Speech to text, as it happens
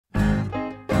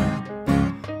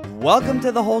Welcome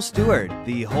to The Whole Steward,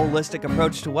 the holistic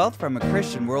approach to wealth from a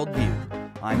Christian worldview.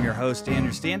 I'm your host,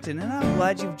 Andrew Stanton, and I'm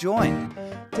glad you've joined.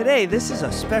 Today, this is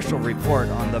a special report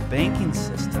on the banking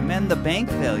system and the bank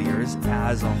failures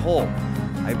as a whole.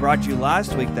 I brought you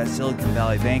last week that Silicon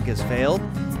Valley Bank has failed,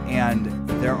 and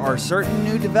there are certain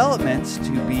new developments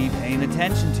to be paying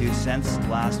attention to since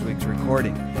last week's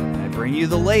recording. I bring you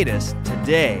the latest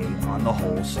today on The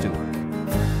Whole Steward.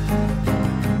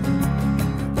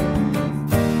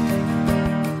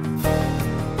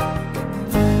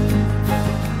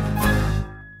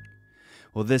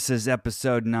 Well, this is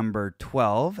episode number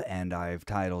 12, and I've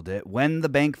titled it, When the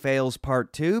Bank Fails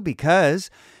Part 2,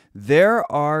 because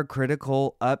there are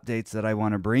critical updates that I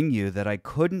want to bring you that I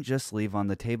couldn't just leave on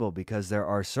the table, because there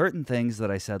are certain things that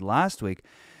I said last week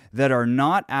that are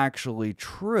not actually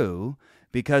true,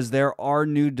 because there are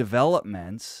new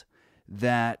developments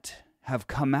that have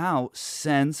come out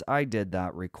since I did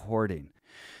that recording.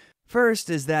 First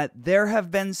is that there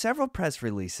have been several press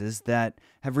releases that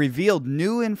have revealed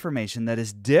new information that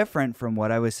is different from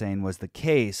what I was saying was the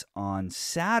case on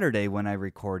Saturday when I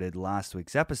recorded last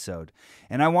week's episode.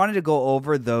 And I wanted to go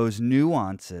over those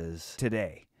nuances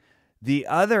today. The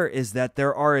other is that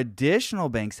there are additional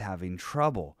banks having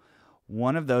trouble.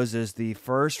 One of those is the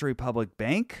First Republic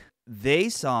Bank. They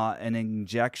saw an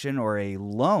injection or a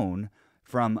loan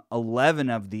from 11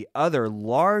 of the other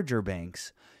larger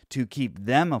banks to keep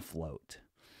them afloat.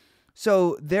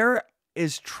 So there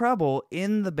is trouble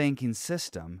in the banking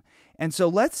system. And so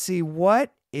let's see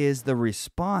what is the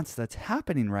response that's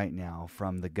happening right now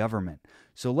from the government.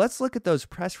 So let's look at those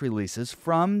press releases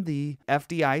from the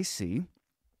FDIC.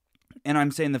 And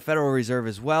I'm saying the Federal Reserve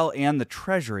as well and the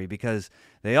Treasury, because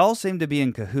they all seem to be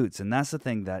in cahoots. And that's the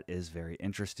thing that is very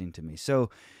interesting to me. So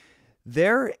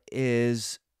there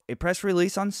is a press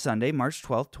release on Sunday, March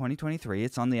 12th, 2023.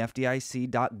 It's on the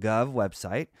FDIC.gov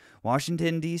website.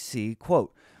 Washington, D.C.,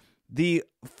 quote, "The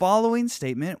following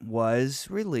statement was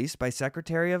released by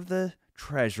Secretary of the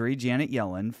Treasury Janet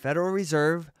Yellen, Federal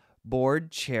Reserve Board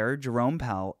Chair Jerome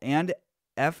Powell, and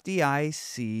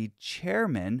FDIC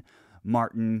Chairman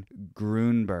Martin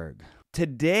Gruenberg.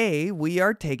 Today, we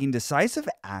are taking decisive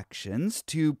actions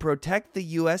to protect the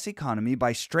U.S. economy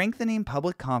by strengthening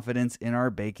public confidence in our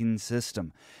banking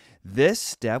system. This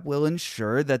step will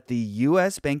ensure that the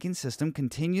U.S. banking system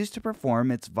continues to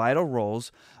perform its vital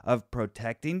roles of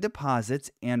protecting deposits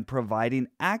and providing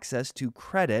access to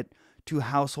credit to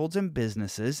households and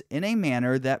businesses in a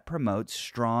manner that promotes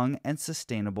strong and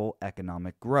sustainable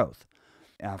economic growth.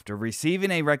 After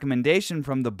receiving a recommendation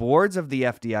from the boards of the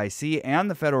FDIC and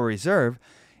the Federal Reserve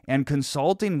and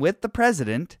consulting with the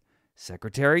President,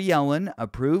 Secretary Yellen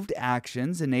approved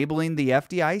actions enabling the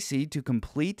FDIC to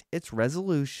complete its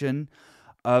resolution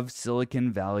of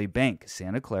Silicon Valley Bank,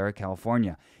 Santa Clara,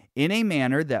 California, in a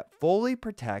manner that fully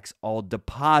protects all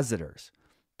depositors.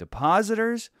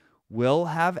 Depositors will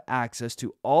have access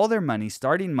to all their money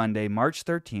starting Monday, March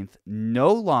 13th.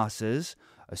 No losses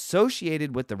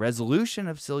associated with the resolution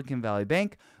of Silicon Valley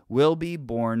Bank will be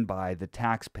borne by the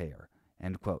taxpayer,"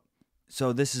 end quote.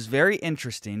 So this is very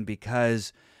interesting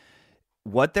because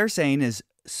what they're saying is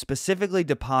specifically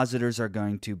depositors are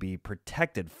going to be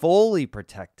protected, fully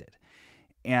protected.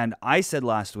 And I said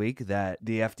last week that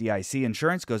the FDIC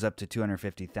insurance goes up to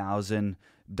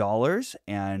 $250,000,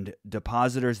 and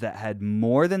depositors that had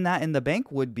more than that in the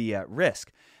bank would be at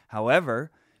risk.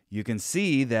 However, you can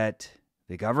see that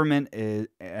the government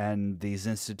and these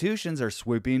institutions are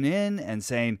swooping in and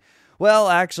saying, well,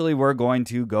 actually, we're going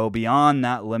to go beyond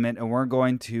that limit and we're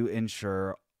going to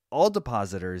ensure all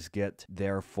depositors get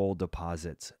their full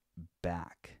deposits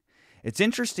back. It's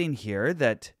interesting here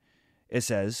that it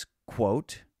says,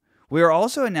 quote, "We are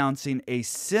also announcing a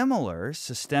similar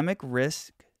systemic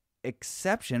risk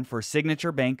exception for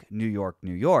Signature Bank, New York,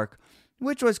 New York,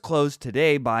 which was closed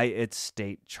today by its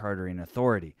state chartering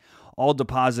authority. All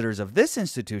depositors of this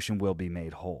institution will be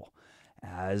made whole.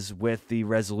 As with the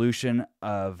resolution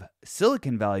of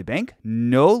Silicon Valley Bank,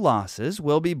 no losses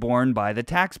will be borne by the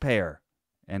taxpayer,"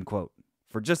 end quote.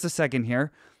 For just a second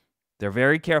here, they're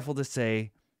very careful to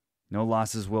say no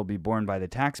losses will be borne by the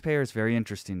taxpayer. It's very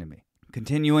interesting to me.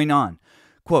 Continuing on,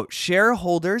 quote,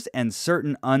 "Shareholders and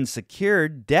certain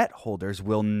unsecured debt holders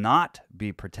will not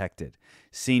be protected.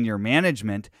 Senior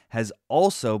management has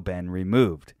also been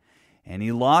removed.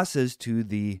 Any losses to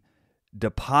the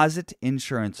Deposit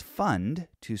Insurance Fund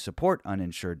to support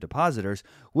uninsured depositors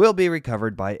will be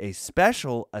recovered by a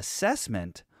special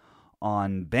assessment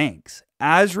on banks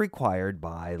as required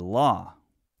by law."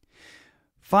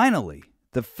 Finally,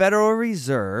 The Federal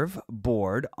Reserve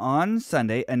Board on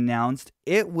Sunday announced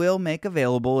it will make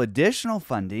available additional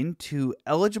funding to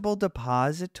eligible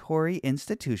depository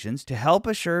institutions to help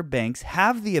assure banks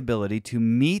have the ability to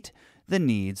meet the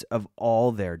needs of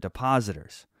all their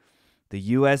depositors. The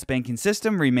U.S. banking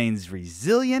system remains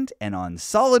resilient and on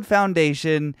solid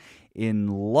foundation, in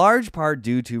large part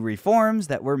due to reforms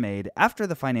that were made after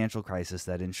the financial crisis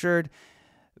that ensured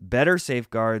better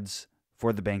safeguards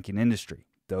for the banking industry.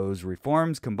 Those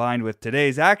reforms, combined with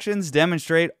today's actions,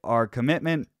 demonstrate our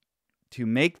commitment to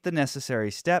make the necessary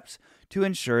steps to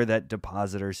ensure that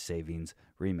depositors' savings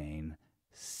remain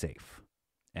safe.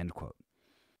 End quote.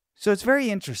 So it's very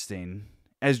interesting,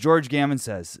 as George Gammon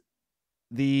says,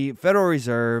 the Federal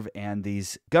Reserve and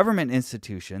these government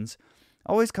institutions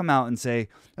always come out and say,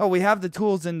 oh, we have the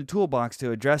tools in the toolbox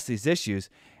to address these issues.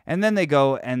 And then they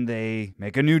go and they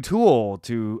make a new tool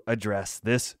to address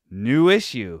this new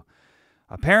issue.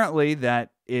 Apparently,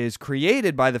 that is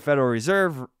created by the Federal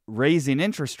Reserve raising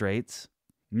interest rates.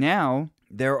 Now,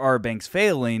 there are banks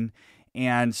failing,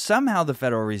 and somehow the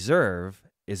Federal Reserve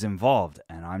is involved.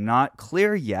 And I'm not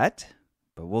clear yet,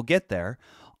 but we'll get there,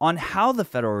 on how the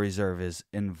Federal Reserve is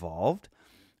involved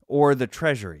or the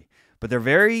Treasury. But they're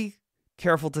very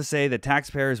careful to say that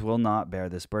taxpayers will not bear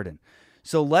this burden.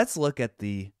 So let's look at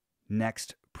the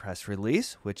next press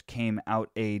release, which came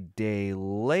out a day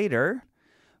later,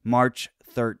 March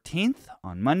 13th,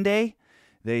 on Monday.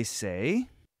 They say,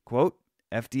 quote,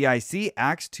 FDIC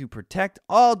acts to protect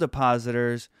all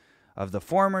depositors of the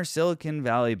former Silicon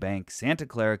Valley Bank, Santa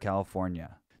Clara,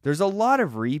 California. There's a lot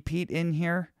of repeat in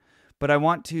here, but I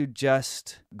want to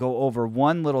just go over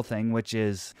one little thing, which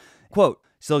is, quote,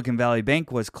 Silicon Valley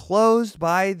Bank was closed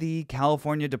by the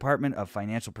California Department of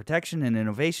Financial Protection and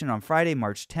Innovation on Friday,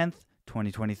 March 10th,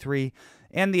 2023,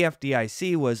 and the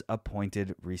FDIC was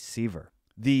appointed receiver.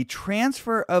 The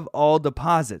transfer of all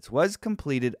deposits was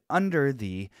completed under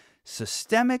the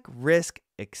systemic risk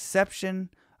exception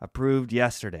approved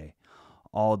yesterday.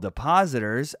 All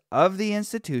depositors of the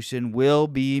institution will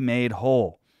be made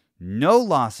whole. No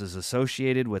losses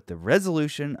associated with the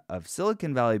resolution of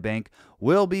Silicon Valley Bank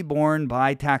will be borne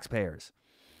by taxpayers.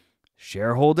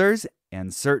 Shareholders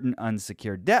and certain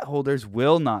unsecured debt holders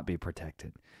will not be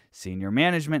protected. Senior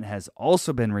management has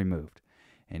also been removed.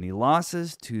 Any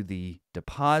losses to the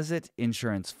Deposit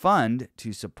Insurance Fund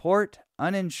to support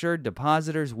uninsured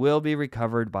depositors will be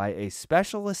recovered by a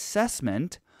special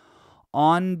assessment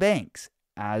on banks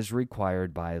as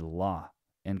required by law.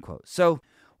 End quote. So,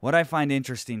 what I find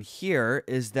interesting here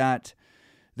is that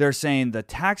they're saying the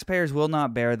taxpayers will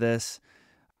not bear this,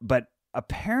 but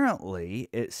apparently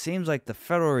it seems like the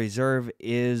Federal Reserve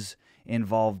is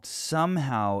involved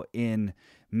somehow in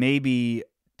maybe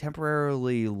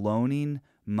temporarily loaning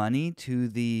money to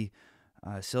the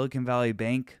Silicon Valley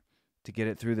Bank to get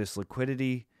it through this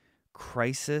liquidity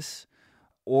crisis,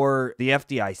 or the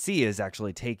FDIC is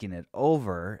actually taking it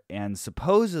over, and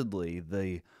supposedly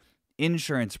the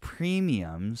insurance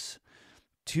premiums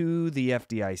to the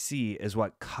FDIC is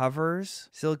what covers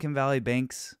Silicon Valley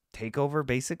Bank's takeover,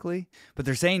 basically. But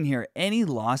they're saying here, any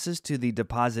losses to the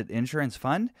Deposit Insurance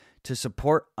Fund to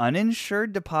support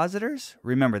uninsured depositors,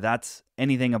 remember that's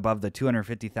anything above the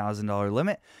 $250,000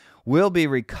 limit, will be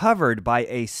recovered by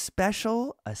a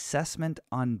special assessment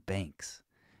on banks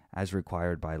as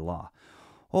required by law.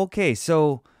 Okay,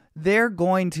 so they're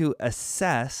going to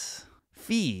assess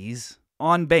fees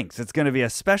on banks. It's going to be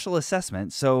a special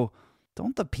assessment. So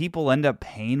don't the people end up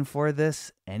paying for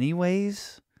this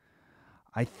anyways?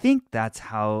 I think that's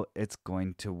how it's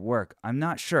going to work. I'm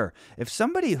not sure. If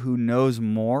somebody who knows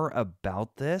more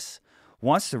about this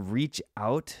wants to reach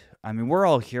out, I mean, we're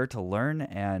all here to learn.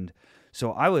 And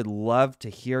so I would love to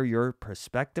hear your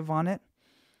perspective on it.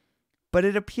 But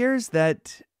it appears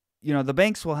that, the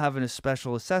banks will have a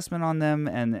special assessment on them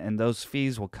and those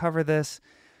fees will cover this.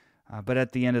 But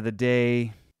at the end of the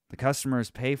day, the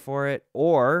customers pay for it.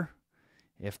 Or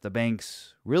if the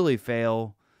banks really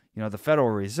fail, the Federal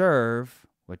Reserve,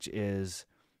 which is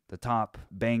the top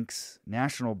banks,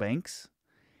 national banks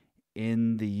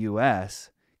in the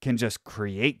U.S., can just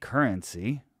create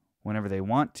currency whenever they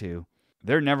want to.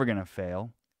 They're never going to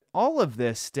fail. All of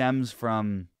this stems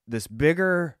from this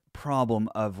bigger problem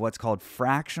of what's called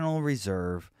fractional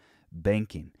reserve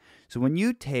banking. So when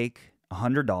you take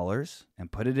 $100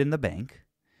 and put it in the bank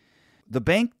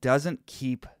doesn't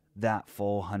keep that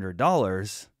full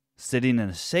 $100 sitting in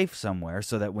a safe somewhere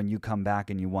so that when you come back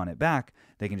and you want it back,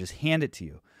 they can just hand it to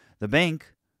you. The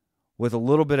bank, with a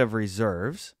little bit of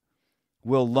reserves,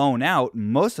 will loan out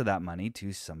most of that money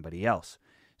to somebody else.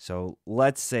 So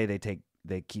let's say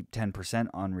they keep 10%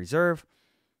 on reserve.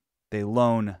 They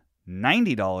loan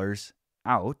 $90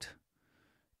 out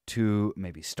to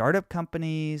maybe startup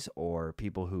companies or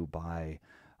people who buy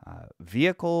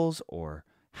vehicles or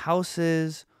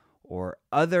houses or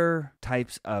other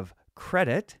types of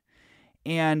credit.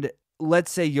 And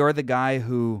let's say you're the guy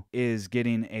who is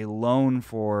getting a loan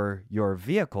for your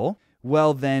vehicle.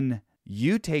 Well, then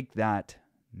you take that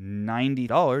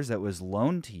 $90 that was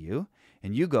loaned to you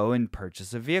and you go and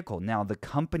purchase a vehicle. Now, the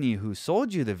company who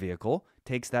sold you the vehicle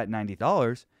takes that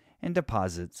 $90 and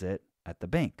deposits it at the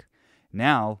bank.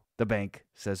 Now, the bank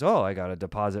says, oh, I got a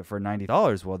deposit for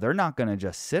 $90. Well, they're not going to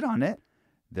just sit on it.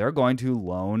 They're going to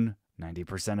loan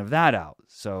 90% of that out.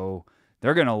 So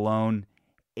they're going to loan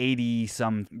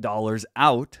 $80-some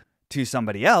out to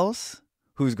somebody else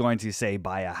who's going to, say,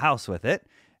 buy a house with it.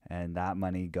 And that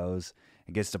money goes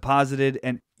and gets deposited.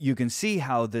 And you can see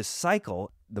how this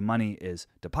cycle, the money is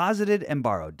deposited and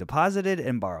borrowed, deposited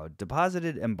and borrowed,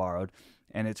 deposited and borrowed.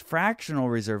 And it's fractional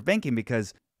reserve banking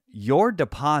because your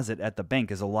deposit at the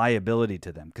bank is a liability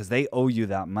to them because they owe you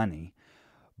that money.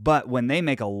 But when they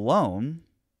make a loan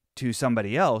to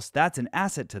somebody else, that's an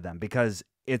asset to them because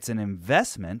it's an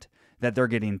investment that they're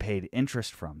getting paid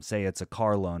interest from. Say it's a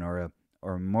car loan or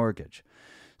a mortgage.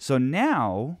 So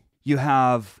now you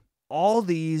have all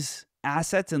these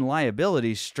assets and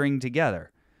liabilities stringed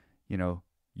together. You know,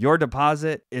 your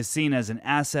deposit is seen as an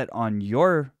asset on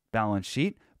your balance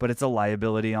sheet, but it's a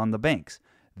liability on the banks.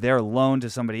 Their loan to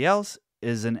somebody else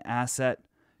is an asset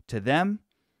to them,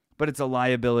 but it's a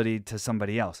liability to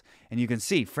somebody else. And you can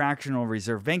see fractional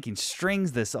reserve banking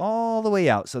strings this all the way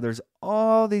out. So there's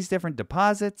all these different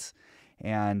deposits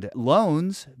and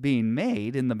loans being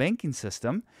made in the banking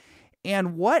system.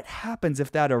 And what happens if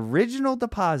that original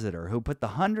depositor who put the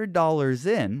 $100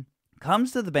 in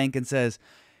comes to the bank and says,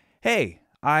 hey,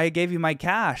 I gave you my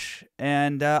cash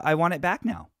and I want it back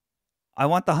now. I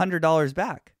want the $100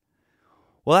 back.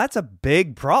 Well, that's a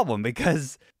big problem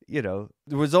because, there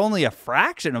was only a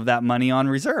fraction of that money on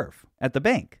reserve at the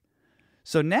bank.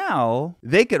 So now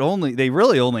they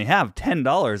really only have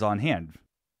 $10 on hand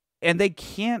and they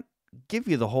can't give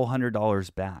you the whole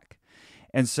 $100 back.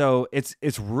 And so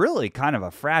it's really kind of a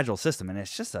fragile system, and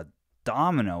it's just a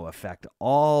domino effect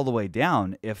all the way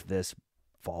down if this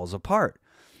falls apart.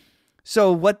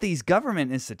 So what these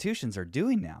government institutions are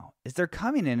doing now is they're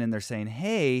coming in and they're saying,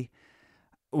 hey,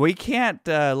 we can't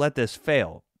let this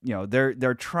fail.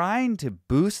 They're trying to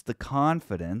boost the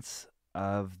confidence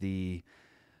of the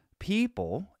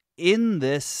people in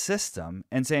this system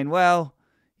and saying, well,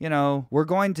 we're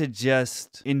going to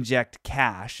just inject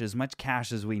cash, as much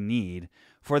cash as we need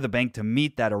for the bank to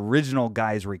meet that original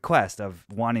guy's request of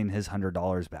wanting his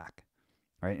 $100 back,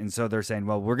 right? And so they're saying,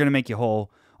 well, we're going to make you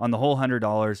whole on the whole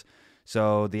 $100.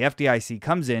 So the FDIC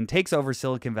comes in, takes over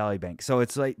Silicon Valley Bank. So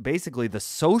it's like basically the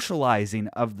socializing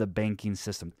of the banking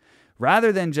system.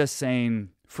 Rather than just saying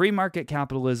free market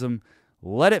capitalism,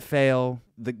 let it fail,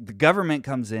 the government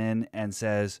comes in and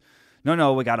says,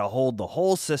 no, we got to hold the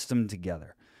whole system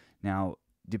together. Now,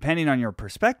 depending on your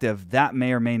perspective, that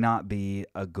may or may not be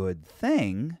a good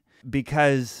thing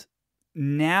because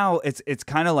now it's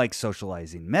kind of like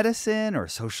socializing medicine or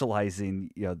socializing,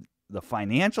 the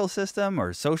financial system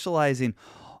or socializing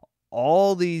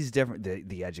all these different,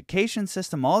 the education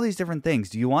system, all these different things.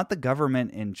 Do you want the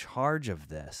government in charge of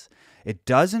this? It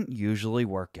doesn't usually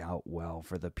work out well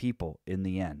for the people in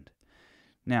the end.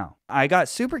 Now, I got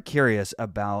super curious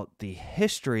about the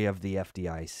history of the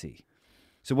FDIC.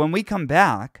 So when we come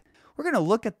back, we're going to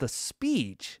look at the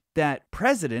speech that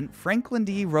President Franklin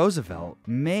D. Roosevelt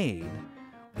made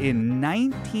in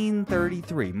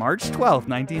 1933, March 12th,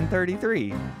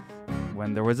 1933,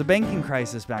 when there was a banking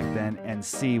crisis back then, and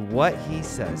see what he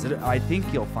says. I think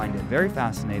you'll find it very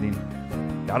fascinating.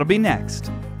 That'll be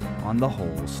next on The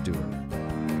Whole Steward.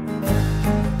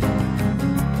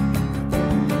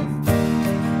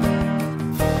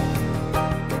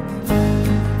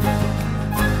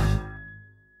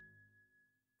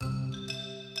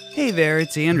 Hey there,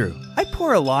 it's Andrew. I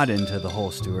pour a lot into The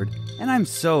Whole Steward, and I'm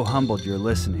so humbled you're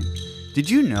listening. Did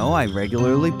you know I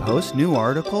regularly post new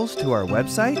articles to our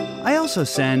website? I also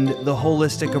send the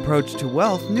Holistic Approach to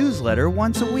Wealth newsletter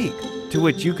once a week, to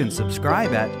which you can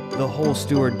subscribe at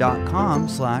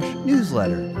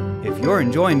thewholesteward.com/newsletter. If you're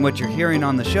enjoying what you're hearing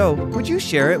on the show, would you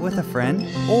share it with a friend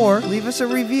or leave us a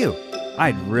review?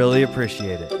 I'd really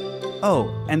appreciate it. Oh,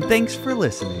 and thanks for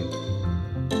listening.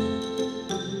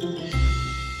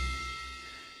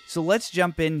 So let's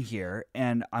jump in here,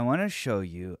 and I want to show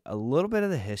you a little bit of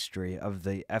the history of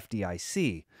the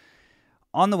FDIC.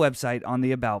 On the website, on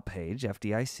the About page,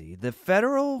 FDIC, the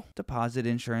Federal Deposit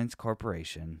Insurance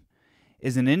Corporation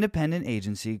is an independent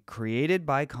agency created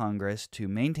by Congress to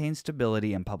maintain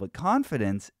stability and public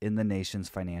confidence in the nation's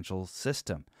financial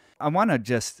system. I want to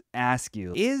just ask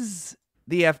you, is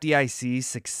the FDIC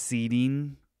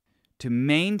succeeding to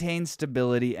maintain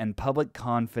stability and public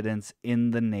confidence in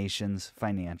the nation's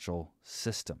financial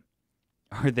system?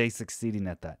 Are they succeeding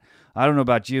at that? I don't know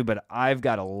about you, but I've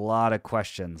got a lot of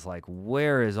questions like,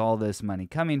 where is all this money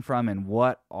coming from and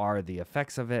what are the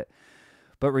effects of it?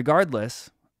 But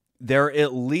regardless, they're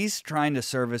at least trying to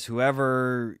service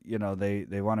whoever,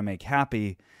 they want to make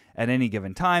happy at any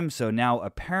given time. So now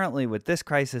apparently with this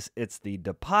crisis, it's the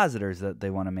depositors that they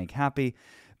want to make happy.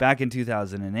 Back in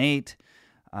 2008,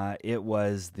 it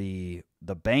was the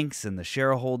banks and the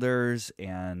shareholders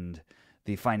and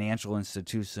the financial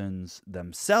institutions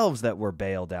themselves that were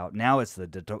bailed out. Now it's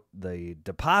the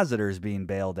depositors being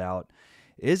bailed out.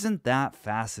 Isn't that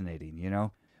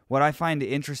fascinating? What I find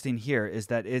interesting here is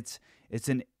that it's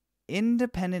an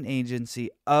independent agency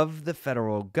of the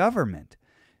federal government.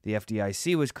 The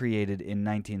FDIC was created in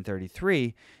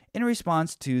 1933 in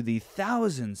response to the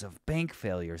thousands of bank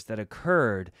failures that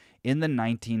occurred in the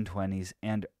 1920s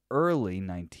and early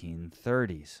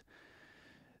 1930s.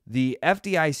 The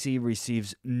FDIC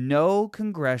receives no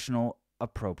congressional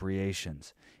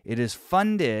appropriations. It is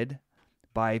funded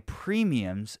by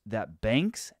premiums that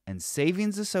banks and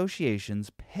savings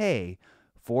associations pay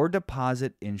for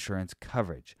deposit insurance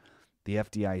coverage. The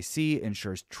FDIC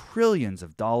insures trillions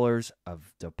of dollars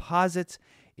of deposits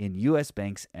in U.S.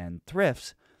 banks and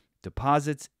thrifts,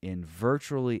 deposits in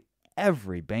virtually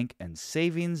every bank and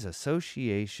savings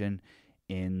association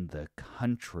in the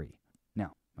country.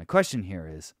 Now, my question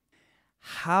here is,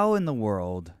 how in the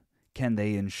world can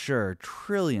they insure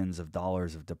trillions of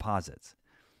dollars of deposits?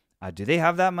 Do they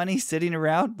have that money sitting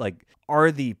around? Like,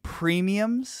 are the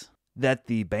premiums that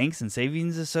the banks and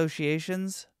savings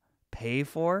associations pay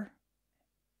for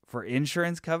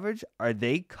insurance coverage, are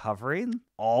they covering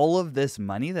all of this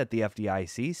money that the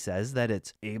FDIC says that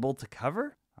it's able to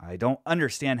cover? I don't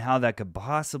understand how that could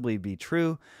possibly be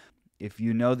true. If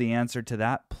you know the answer to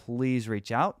that, please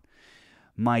reach out.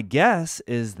 My guess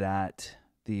is that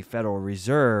the Federal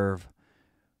Reserve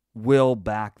will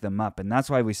back them up. And that's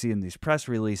why we see in these press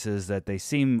releases that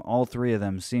all three of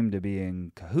them seem to be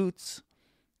in cahoots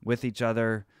with each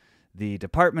other. The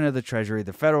Department of the Treasury,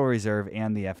 the Federal Reserve,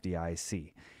 and the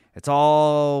FDIC. It's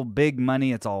all big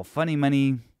money. It's all funny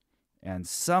money. And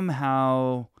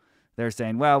somehow they're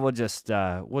saying, well, we'll just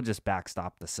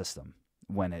backstop the system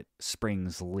when it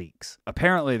springs leaks.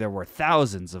 Apparently, there were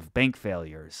thousands of bank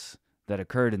failures that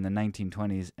occurred in the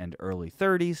 1920s and early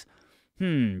 30s.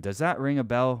 Does that ring a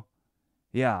bell?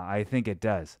 Yeah, I think it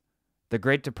does. The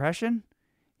Great Depression?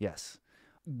 Yes.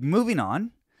 Moving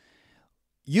on,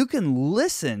 you can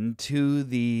listen to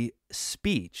the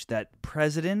speech that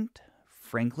President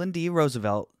Franklin D.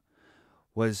 Roosevelt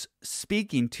was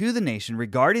speaking to the nation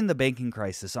regarding the banking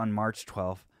crisis on March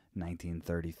 12,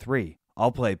 1933.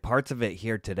 I'll play parts of it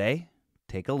here today.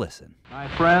 Take a listen. My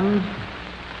friends,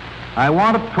 I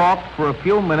want to talk for a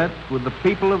few minutes with the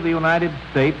people of the United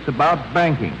States about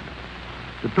banking,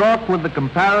 to talk with the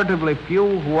comparatively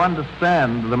few who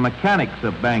understand the mechanics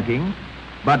of banking,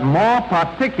 but more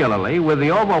particularly with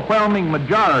the overwhelming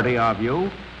majority of you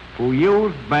who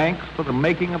use banks for the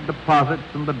making of deposits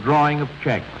and the drawing of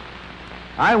checks.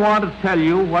 I want to tell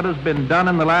you what has been done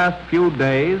in the last few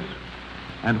days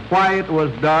and why it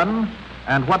was done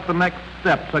and what the next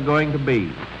steps are going to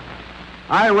be.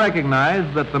 I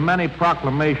recognize that the many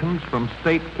proclamations from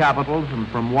state capitals and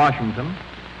from Washington,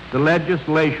 the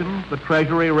legislation, the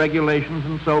Treasury regulations,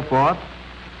 and so forth,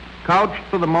 couched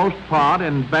for the most part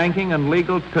in banking and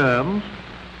legal terms,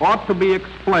 ought to be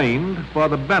explained for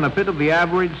the benefit of the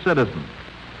average citizen.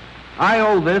 I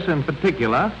owe this in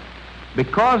particular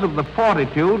because of the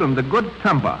fortitude and the good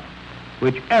temper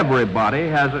with which everybody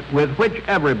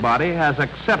has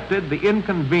accepted the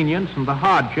inconvenience and the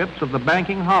hardships of the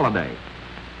banking holiday.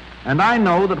 And I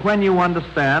know that when you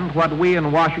understand what we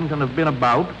in Washington have been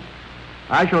about,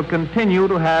 I shall continue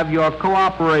to have your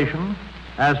cooperation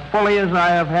as fully as I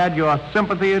have had your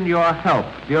sympathy and your help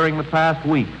during the past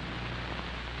week.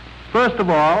 First of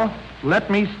all, let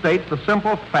me state the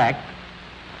simple fact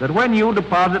that when you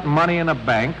deposit money in a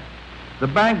bank, the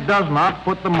bank does not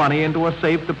put the money into a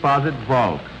safe deposit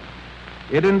vault.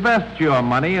 It invests your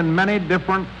money in many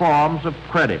different forms of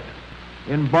credit,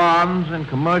 in bonds, in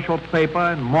commercial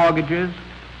paper, in mortgages,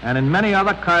 and in many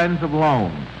other kinds of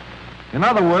loans. In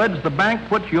other words, the bank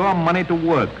puts your money to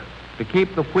work to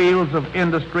keep the wheels of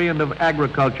industry and of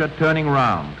agriculture turning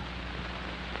round.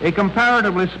 A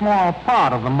comparatively small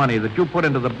part of the money that you put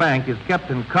into the bank is kept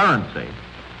in currency,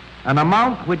 an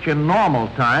amount which in normal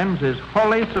times is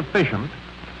wholly sufficient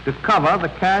to cover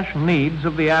the cash needs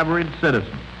of the average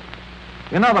citizen.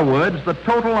 In other words, the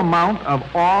total amount of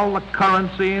all the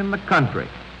currency in the country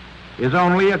is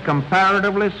only a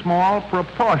comparatively small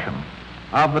proportion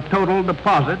of the total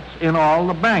deposits in all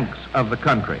the banks of the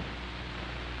country.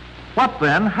 What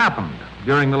then happened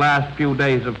during the last few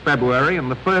days of February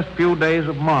and the first few days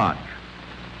of March?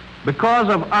 Because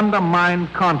of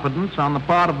undermined confidence on the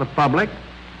part of the public,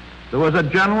 there was a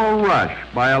general rush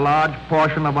by a large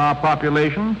portion of our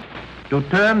population to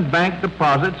turn bank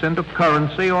deposits into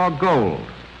currency or gold.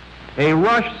 A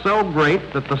rush so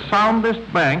great that the soundest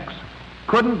banks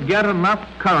couldn't get enough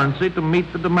currency to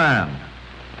meet the demand.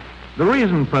 The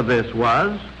reason for this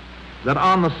was that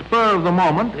on the spur of the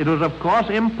moment, it was of course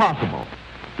impossible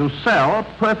to sell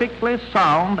perfectly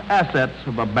sound assets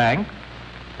of a bank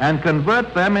and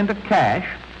convert them into cash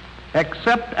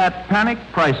except at panic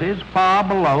prices far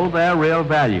below their real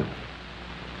value.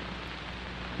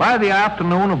 By the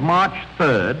afternoon of March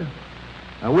 3rd,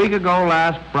 a week ago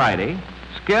last Friday,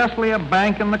 scarcely a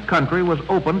bank in the country was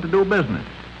open to do business.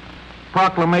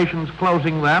 Proclamations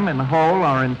closing them in whole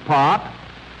or in part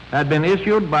had been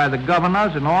issued by the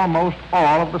governors in almost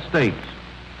all of the states.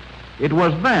 It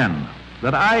was then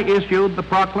that I issued the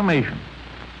proclamation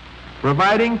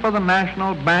providing for the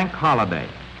national bank holiday,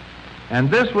 and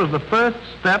this was the first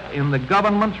step in the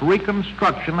government's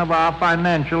reconstruction of our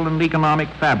financial and economic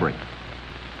fabric.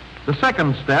 The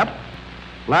second step,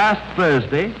 last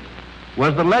Thursday,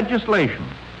 was the legislation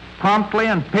promptly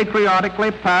and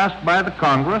patriotically passed by the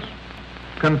Congress,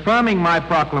 confirming my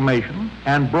proclamation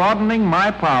and broadening my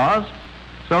powers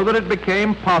so that it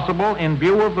became possible, in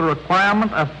view of the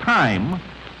requirement of time,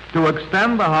 to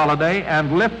extend the holiday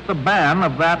and lift the ban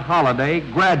of that holiday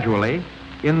gradually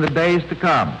in the days to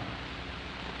come.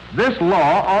 This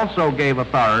law also gave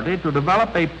authority to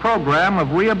develop a program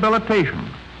of rehabilitation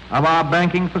of our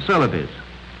banking facilities.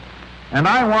 And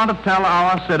I want to tell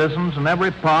our citizens in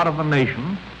every part of the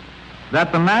nation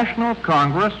that the National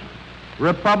Congress,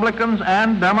 Republicans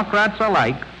and Democrats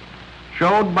alike,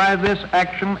 showed by this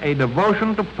action a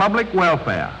devotion to public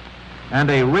welfare and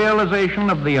a realization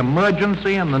of the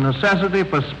emergency and the necessity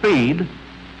for speed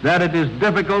that it is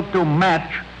difficult to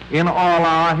match in all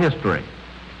our history.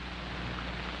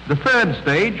 The third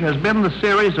stage has been the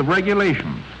series of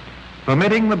regulations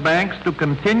permitting the banks to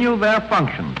continue their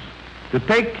functions to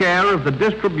take care of the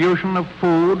distribution of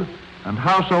food and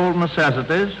household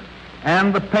necessities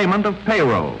and the payment of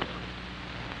payrolls.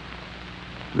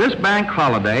 This bank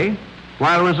holiday,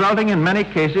 while resulting in many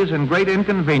cases in great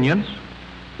inconvenience,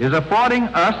 is affording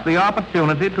us the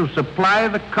opportunity to supply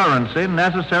the currency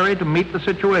necessary to meet the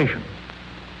situation.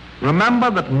 Remember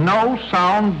that no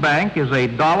sound bank is a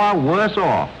dollar worse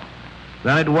off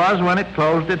than it was when it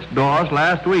closed its doors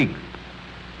last week.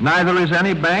 Neither is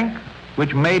any bank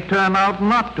which may turn out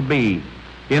not to be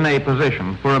in a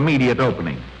position for immediate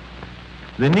opening.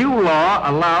 The new law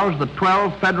allows the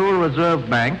 12 Federal Reserve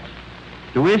banks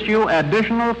to issue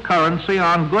additional currency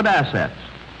on good assets,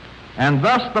 and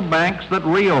thus the banks that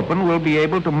reopen will be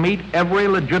able to meet every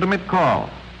legitimate call.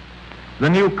 The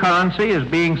new currency is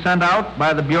being sent out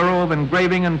by the Bureau of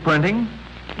Engraving and Printing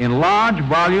in large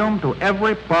volume to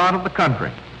every part of the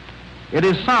country. It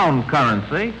is sound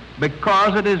currency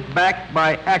because it is backed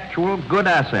by actual good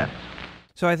assets.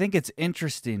 So I think it's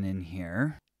interesting in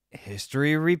here.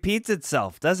 History repeats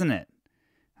itself, doesn't it?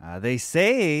 They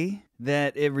say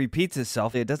that it repeats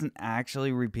itself. It doesn't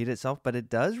actually repeat itself, but it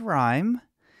does rhyme.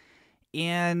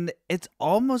 And it's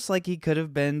almost like he could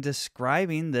have been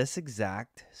describing this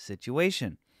exact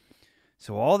situation.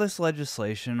 So all this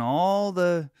legislation, all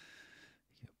the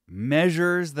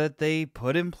measures that they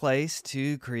put in place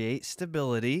to create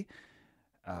stability,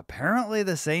 apparently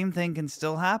the same thing can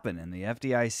still happen. And the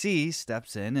FDIC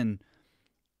steps in and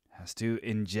has to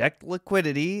inject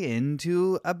liquidity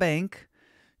into a bank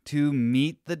to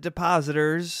meet the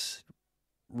depositors'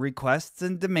 requests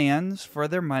and demands for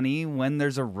their money when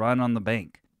there's a run on the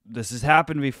bank. This has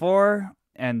happened before,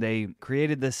 and they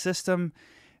created this system.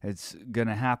 It's going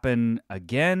to happen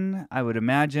again, I would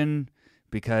imagine,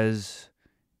 because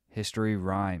history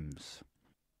rhymes.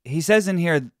 He says in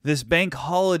here, this bank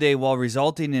holiday, while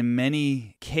resulting in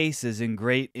many cases in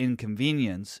great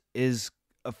inconvenience, is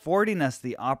affording us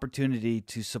the opportunity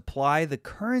to supply the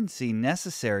currency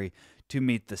necessary to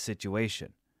meet the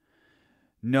situation.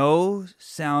 No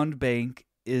sound bank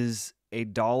is a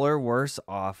dollar worse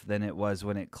off than it was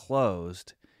when it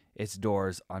closed its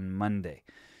doors on Monday.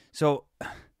 So,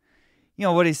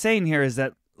 what he's saying here is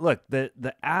that, look,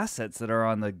 the assets that are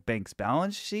on the bank's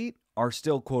balance sheet are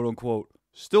still, quote unquote,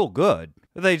 still good.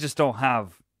 They just don't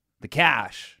have the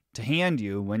cash to hand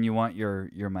you when you want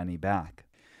your money back.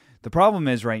 The problem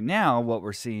is right now what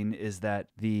we're seeing is that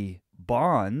the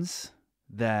bonds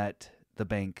that the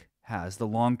bank has, the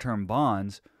long-term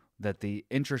bonds that the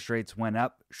interest rates went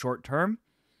up short-term,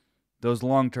 those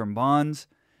long-term bonds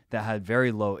that had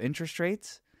very low interest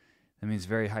rates, that means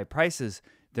very high prices,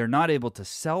 they're not able to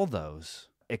sell those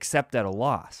except at a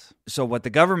loss. So what the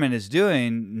government is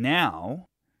doing now,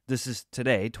 this is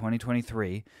today,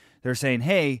 2023, they're saying,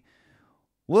 hey,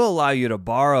 we'll allow you to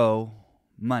borrow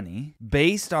money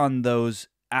based on those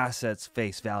assets'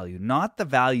 face value, not the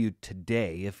value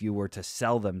today if you were to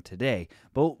sell them today,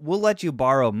 but we'll let you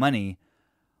borrow money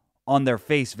on their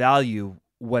face value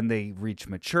when they reach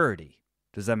maturity.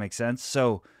 Does that make sense?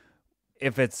 So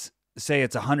if it's, say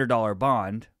it's $100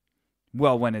 bond,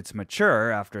 well, when it's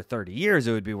mature after 30 years,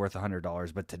 it would be worth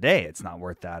 $100, but today it's not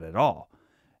worth that at all.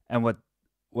 And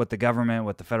what the government,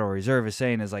 what the Federal Reserve is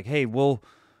saying is like, hey, we'll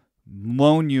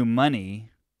loan you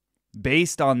money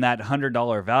based on that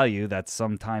 $100 value that's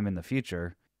sometime in the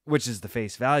future, which is the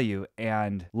face value,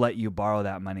 and let you borrow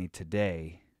that money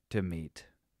today to meet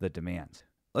the demands.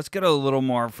 Let's get a little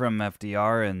more from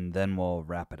FDR and then we'll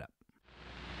wrap it up.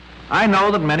 I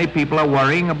know that many people are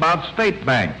worrying about state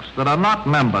banks that are not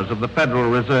members of the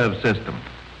Federal Reserve System.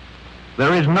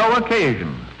 There is no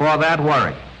occasion for that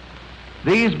worry.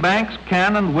 These banks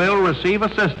can and will receive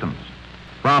assistance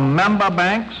from member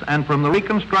banks and from the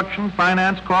Reconstruction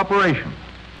Finance Corporation.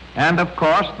 And of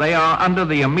course, they are under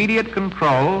the immediate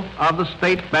control of the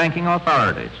state banking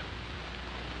authorities.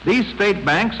 These state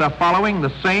banks are following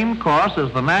the same course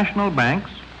as the national banks,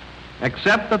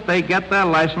 except that they get their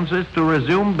licenses to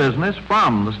resume business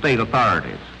from the state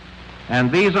authorities.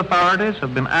 And these authorities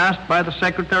have been asked by the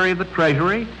Secretary of the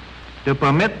Treasury to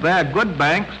permit their good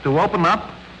banks to open up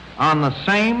on the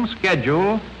same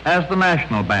schedule as the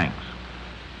national banks.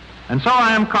 And so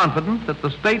I am confident that the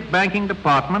state banking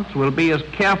departments will be as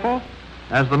careful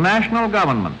as the national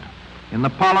government in the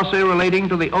policy relating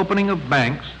to the opening of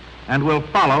banks and will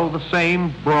follow the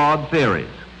same broad theories.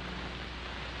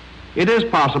 It is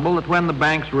possible that when the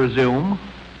banks resume,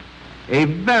 a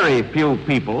very few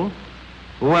people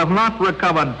who have not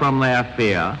recovered from their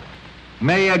fear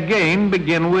may again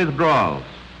begin withdrawals.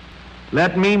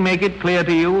 Let me make it clear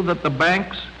to you that the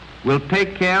banks will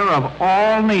take care of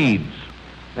all needs,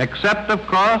 except, of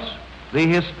course, the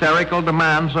hysterical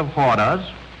demands of hoarders,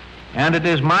 and it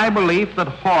is my belief that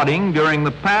hoarding during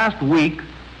the past week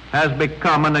has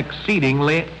become an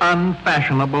exceedingly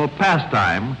unfashionable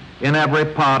pastime in every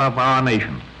part of our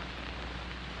nation.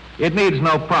 It needs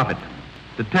no prophet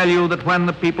to tell you that when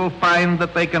the people find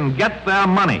that they can get their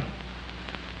money,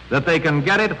 that they can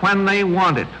get it when they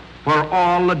want it for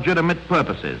all legitimate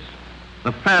purposes,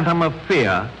 the phantom of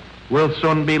fear will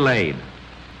soon be laid.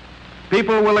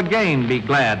 People will again be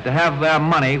glad to have their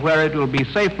money where it will be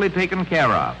safely taken care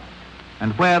of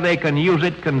and where they can use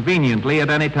it conveniently at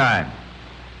any time.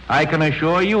 I can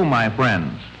assure you, my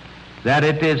friends, that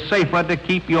it is safer to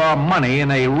keep your money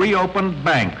in a reopened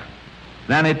bank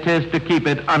than it is to keep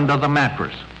it under the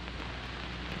mattress.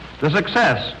 The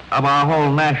success of our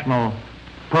whole national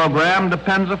program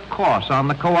depends, of course, on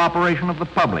the cooperation of the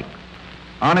public,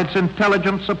 on its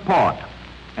intelligent support,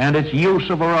 and its use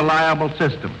of a reliable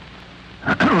system.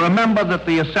 Remember that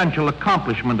the essential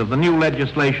accomplishment of the new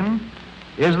legislation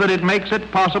is that it makes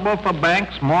it possible for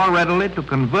banks more readily to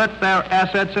convert their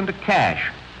assets into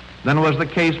cash than was the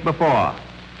case before.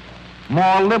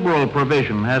 More liberal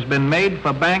provision has been made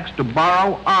for banks to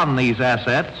borrow on these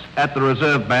assets at the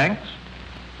reserve banks,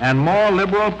 and more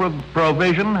liberal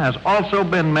provision has also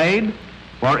been made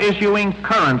for issuing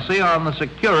currency on the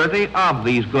security of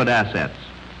these good assets.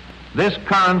 This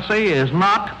currency is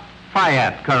not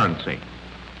fiat currency.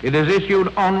 It is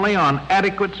issued only on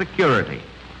adequate security,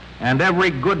 and every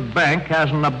good bank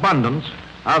has an abundance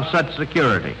of such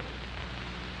security.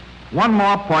 One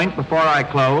more point before I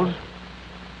close.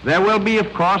 There will be,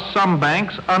 of course, some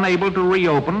banks unable to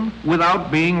reopen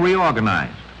without being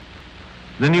reorganized.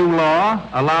 The new law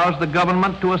allows the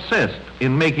government to assist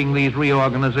in making these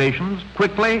reorganizations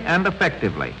quickly and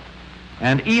effectively,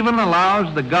 and even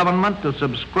allows the government to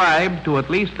subscribe to at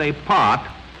least a part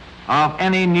of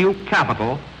any new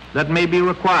capital that may be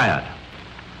required.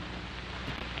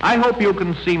 I hope you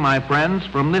can see, my friends,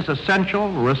 from this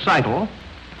essential recital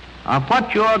of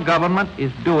what your government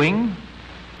is doing,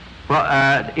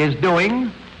 that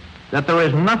there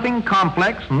is nothing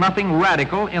complex, nothing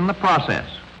radical in the process.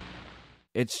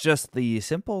 It's just the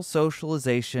simple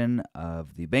socialization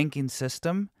of the banking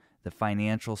system, the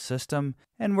financial system,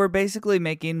 and we're basically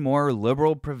making more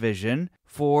liberal provision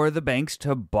for the banks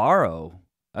to borrow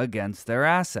against their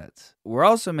assets. We're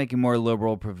also making more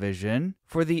liberal provision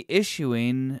for the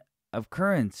issuing of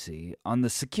currency on the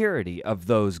security of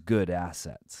those good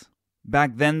assets.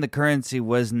 Back then, the currency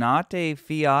was not a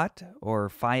fiat or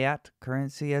fiat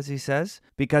currency, as he says,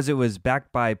 because it was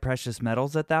backed by precious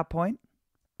metals at that point.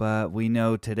 But we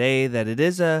know today that it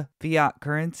is a fiat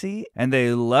currency, and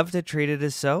they love to treat it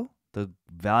as so. The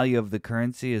value of the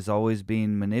currency is always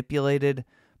being manipulated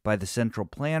by the central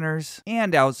planners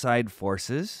and outside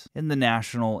forces in the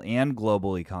national and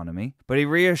global economy. But he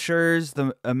reassures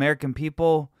the American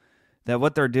people that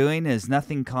what they're doing is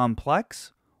nothing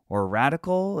complex or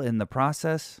radical in the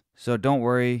process, so don't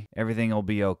worry, everything will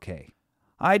be okay.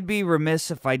 I'd be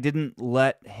remiss if I didn't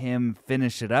let him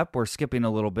finish it up. We're skipping a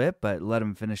little bit, but let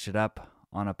him finish it up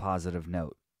on a positive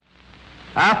note.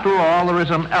 After all, there is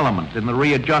an element in the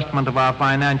readjustment of our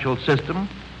financial system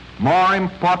more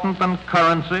important than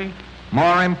currency,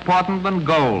 more important than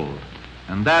gold,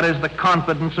 and that is the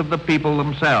confidence of the people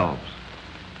themselves.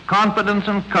 Confidence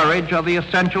and courage are the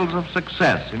essentials of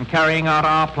success in carrying out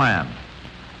our plan.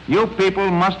 You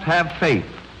people must have faith.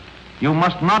 You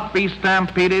must not be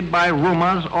stampeded by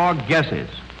rumors or guesses.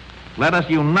 Let us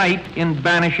unite in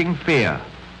banishing fear.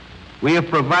 We have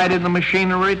provided the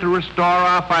machinery to restore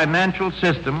our financial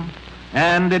system,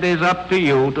 and it is up to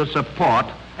you to support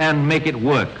and make it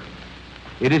work.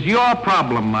 It is your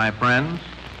problem, my friends,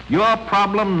 your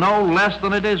problem no less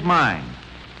than it is mine.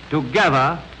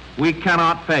 Together, we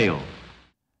cannot fail.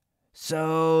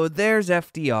 So there's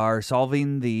FDR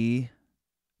solving the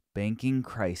banking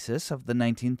crisis of the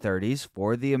 1930s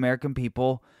for the American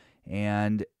people,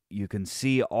 and you can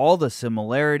see all the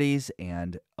similarities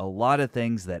and a lot of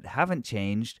things that haven't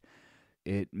changed.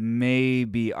 It may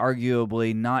be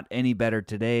arguably not any better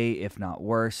today, if not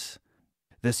worse.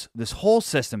 This whole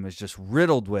system is just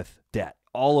riddled with debt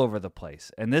all over the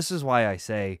place. And this is why I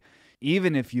say,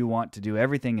 even if you want to do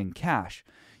everything in cash,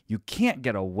 you can't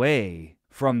get away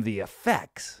from the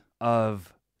effects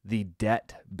of the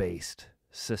debt-based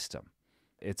system.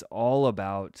 It's all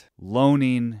about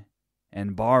loaning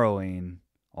and borrowing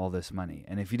all this money.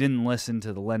 And if you didn't listen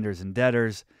to the lenders and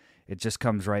debtors, it just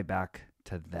comes right back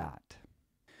to that.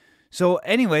 So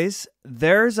anyways,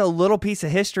 there's a little piece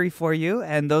of history for you,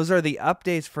 and those are the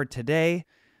updates for today.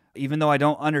 Even though I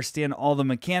don't understand all the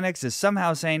mechanics, is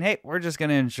somehow saying, hey, we're just going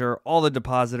to insure all the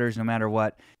depositors no matter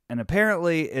what. And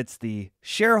apparently it's the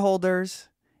shareholders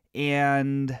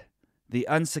and the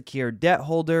unsecured debt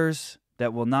holders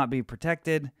that will not be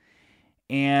protected.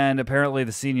 And apparently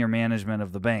the senior management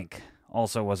of the bank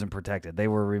also wasn't protected. They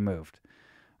were removed.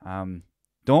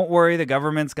 Don't worry, the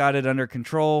government's got it under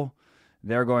control.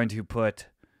 They're going to put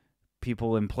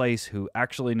people in place who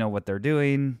actually know what they're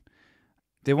doing.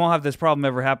 They won't have this problem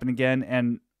ever happen again.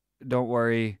 And don't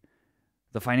worry,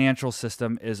 the financial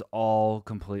system is all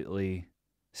completely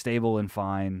stable and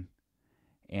fine.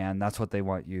 And that's what they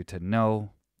want you to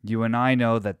know. You and I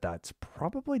know that that's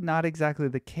probably not exactly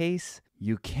the case.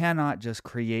 You cannot just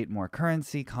create more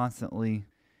currency constantly.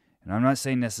 And I'm not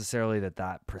saying necessarily that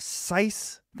that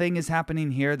precise thing is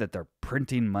happening here, that they're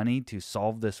printing money to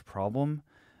solve this problem.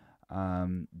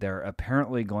 They're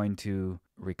apparently going to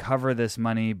recover this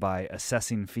money by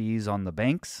assessing fees on the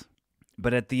banks.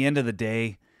 But at the end of the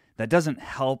day, that doesn't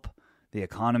help the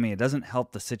economy. It doesn't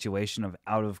help the situation of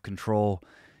out of control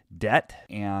debt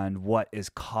and what is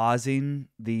causing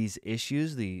these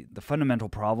issues, the fundamental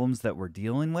problems that we're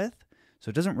dealing with. So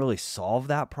it doesn't really solve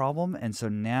that problem. And so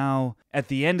now, at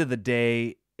the end of the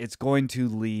day, it's going to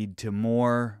lead to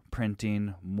more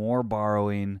printing, more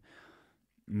borrowing,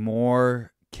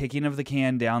 more kicking of the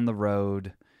can down the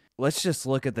road. Let's just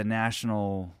look at the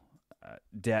national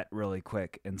debt really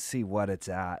quick and see what it's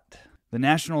at. The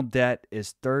national debt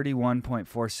is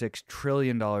 $31.46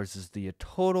 trillion is the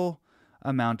total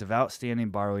amount of outstanding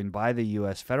borrowing by the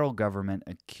U.S. federal government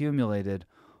accumulated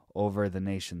over the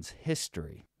nation's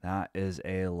history. That is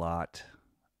a lot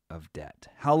of debt.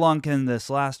 How long can this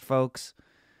last, folks?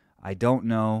 I don't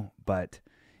know, but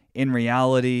in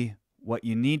reality, what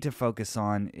you need to focus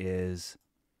on is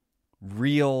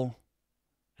real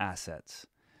assets.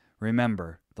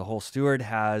 Remember, the whole steward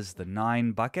has the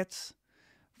 9 buckets.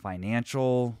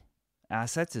 Financial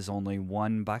assets is only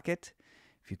 1 bucket.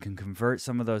 If you can convert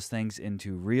some of those things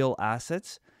into real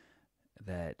assets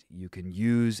that you can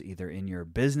use either in your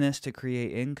business to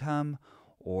create income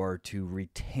or to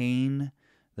retain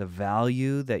the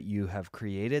value that you have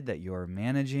created, that you're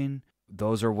managing,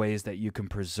 those are ways that you can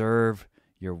preserve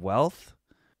your wealth.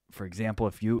 For example,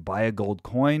 if you buy a gold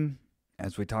coin,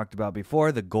 as we talked about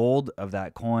before, the gold of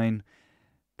that coin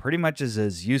pretty much is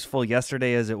as useful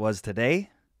yesterday as it was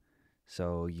today.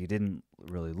 So you didn't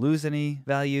really lose any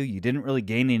value. You didn't really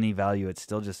gain any value. It's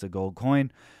still just a gold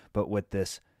coin. But with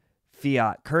this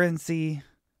fiat currency,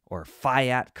 or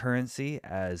fiat currency,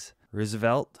 as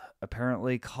Roosevelt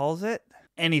apparently calls it,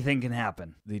 anything can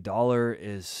happen. The dollar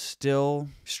is still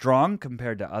strong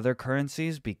compared to other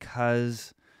currencies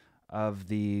because of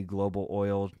the global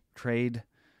oil trade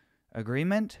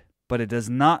agreement, but it does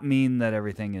not mean that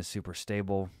everything is super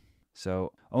stable.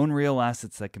 So own real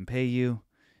assets that can pay you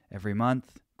every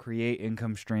month, create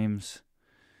income streams.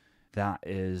 That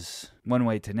is one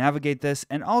way to navigate this.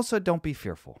 And also, don't be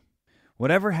fearful.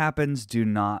 Whatever happens, do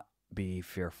not be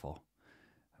fearful,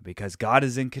 because God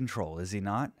is in control, is he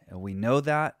not? And we know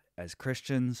that as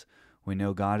Christians. We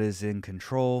know God is in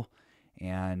control,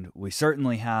 and we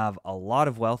certainly have a lot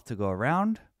of wealth to go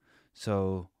around.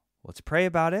 So let's pray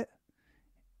about it.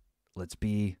 Let's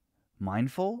be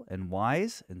mindful and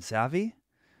wise and savvy,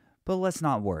 but let's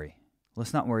not worry.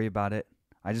 Let's not worry about it.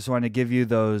 I just want to give you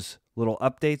those little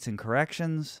updates and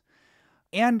corrections.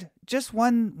 And just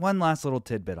one last little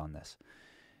tidbit on this.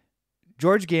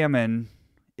 George Gammon,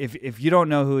 if you don't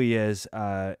know who he is,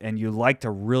 and you like to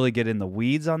really get in the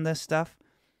weeds on this stuff,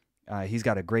 he's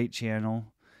got a great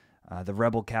channel, the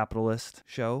Rebel Capitalist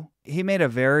Show. He made a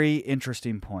very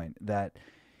interesting point that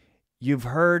you've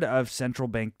heard of central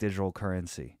bank digital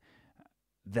currency.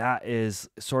 That is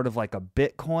sort of like a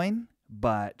Bitcoin,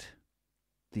 but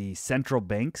the central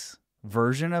bank's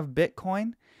version of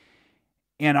Bitcoin.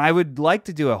 And I would like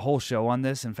to do a whole show on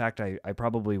this. In fact, I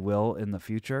probably will in the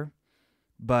future.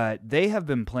 But they have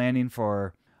been planning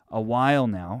for a while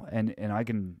now, and I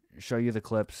can show you the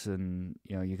clips, and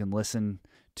you can listen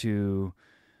to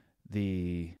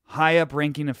the high up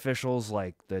ranking officials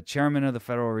like the chairman of the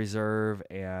Federal Reserve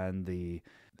and the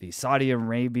Saudi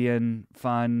Arabian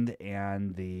Fund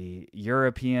and the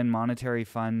European Monetary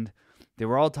Fund. They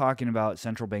were all talking about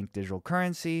central bank digital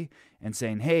currency and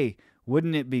saying, hey,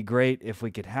 wouldn't it be great if we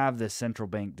could have this central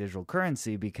bank digital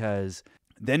currency, because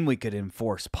then we could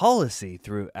enforce policy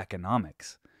through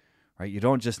economics, right? You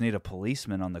don't just need a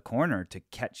policeman on the corner to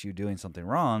catch you doing something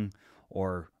wrong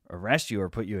or arrest you or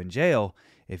put you in jail.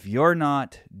 If you're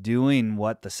not doing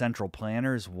what the central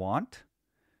planners want,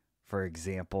 for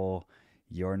example,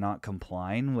 you're not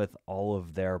complying with all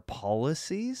of their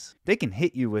policies, they can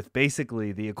hit you with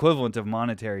basically the equivalent of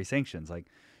monetary sanctions. Like,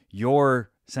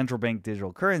 your central bank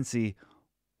digital currency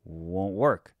won't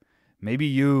work. Maybe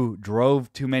you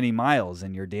drove too many miles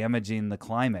and you're damaging the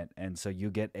climate, and so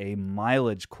you get a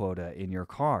mileage quota in your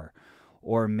car.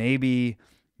 Or maybe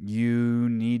you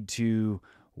need to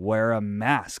wear a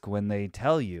mask when they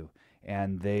tell you,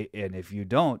 and if you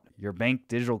don't, your bank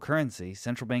digital currency,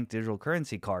 central bank digital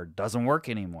currency card doesn't work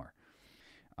anymore.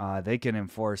 They can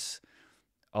enforce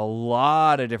a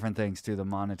lot of different things through the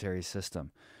monetary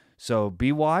system. So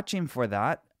be watching for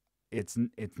that. It's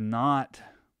not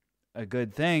a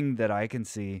good thing that I can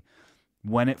see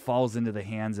when it falls into the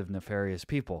hands of nefarious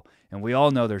people. And we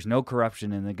all know there's no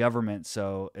corruption in the government,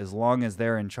 so as long as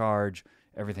they're in charge,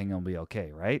 everything will be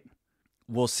okay, right?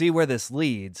 We'll see where this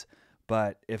leads,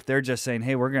 but if they're just saying,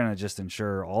 hey, we're going to just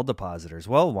insure all depositors,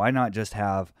 well, why not just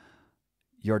have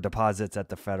your deposits at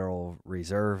the Federal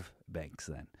Reserve banks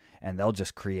then? And they'll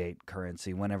just create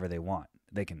currency whenever they want.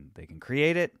 They can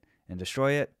create it and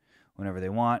destroy it whenever they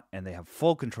want, and they have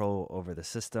full control over the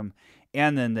system,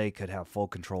 and then they could have full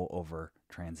control over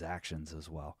transactions as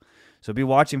well. So be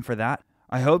watching for that.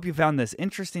 I hope you found this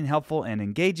interesting, helpful, and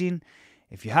engaging.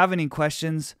 If you have any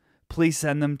questions, please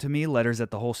send them to me,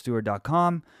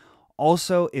 letters@thewholesteward.com.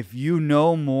 Also, if you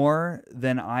know more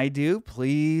than I do,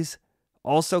 please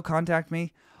also contact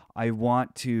me. I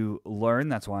want to learn.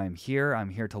 That's why I'm here. I'm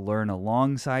here to learn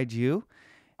alongside you.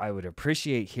 I would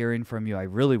appreciate hearing from you. I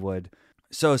really would.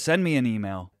 So send me an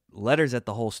email,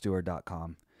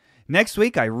 letters@thewholesteward.com. Next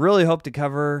week, I really hope to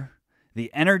cover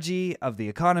the energy of the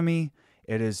economy.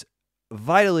 It is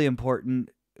vitally important,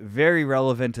 very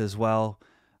relevant as well.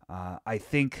 I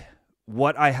think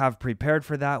what I have prepared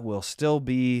for that will still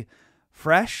be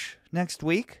fresh next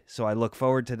week, so I look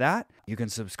forward to that. You can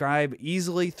subscribe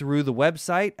easily through the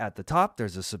website. At the top,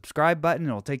 there's a subscribe button.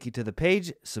 It'll take you to the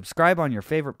page. Subscribe on your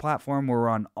favorite platform. We're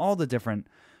on all the different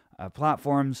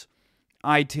platforms: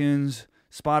 iTunes,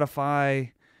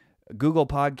 Spotify, Google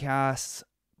Podcasts,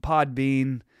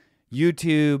 Podbean,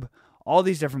 YouTube, all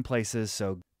these different places.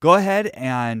 So go ahead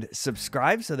and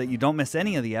subscribe so that you don't miss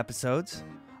any of the episodes.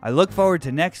 I look forward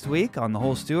to next week on The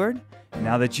Whole Steward.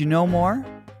 Now that you know more,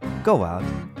 go out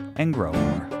and grow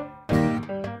more.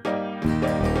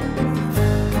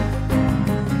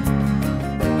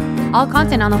 All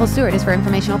content on The Whole Steward is for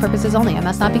informational purposes only and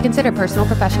must not be considered personal,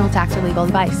 professional, tax, or legal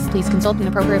advice. Please consult an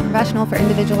appropriate professional for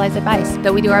individualized advice.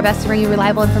 Though we do our best to bring you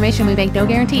reliable information, we make no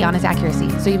guarantee on its accuracy,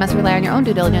 so you must rely on your own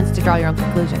due diligence to draw your own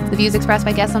conclusions. The views expressed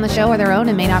by guests on the show are their own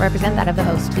and may not represent that of the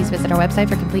host. Please visit our website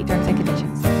for complete terms and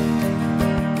conditions.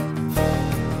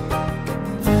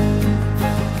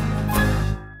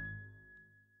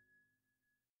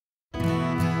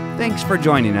 Thanks for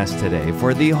joining us today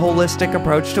for the holistic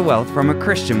approach to wealth from a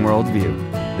Christian worldview.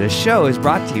 This show is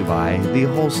brought to you by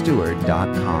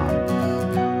thewholesteward.com.